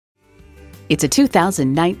It's a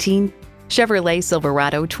 2019 Chevrolet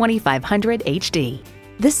Silverado 2500 HD.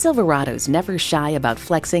 This Silverado's never shy about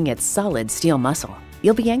flexing its solid steel muscle.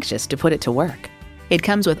 You'll be anxious to put it to work. It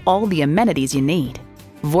comes with all the amenities you need: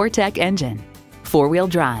 Vortec engine, four-wheel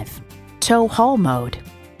drive, tow haul mode,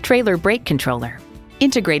 trailer brake controller,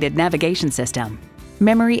 integrated navigation system,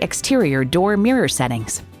 memory exterior door mirror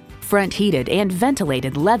settings, front heated and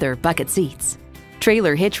ventilated leather bucket seats,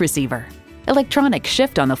 trailer hitch receiver, electronic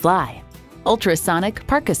shift on the fly, ultrasonic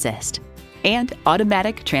park assist, and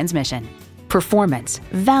automatic transmission. Performance,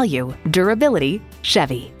 value, durability,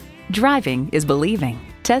 Chevy. Driving is believing.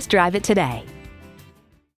 Test drive it today.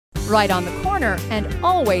 Right on the corner and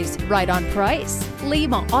always right on price.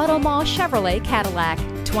 Lima Auto Mall Chevrolet Cadillac,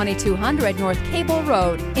 2200 North Cable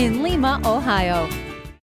Road in Lima, Ohio.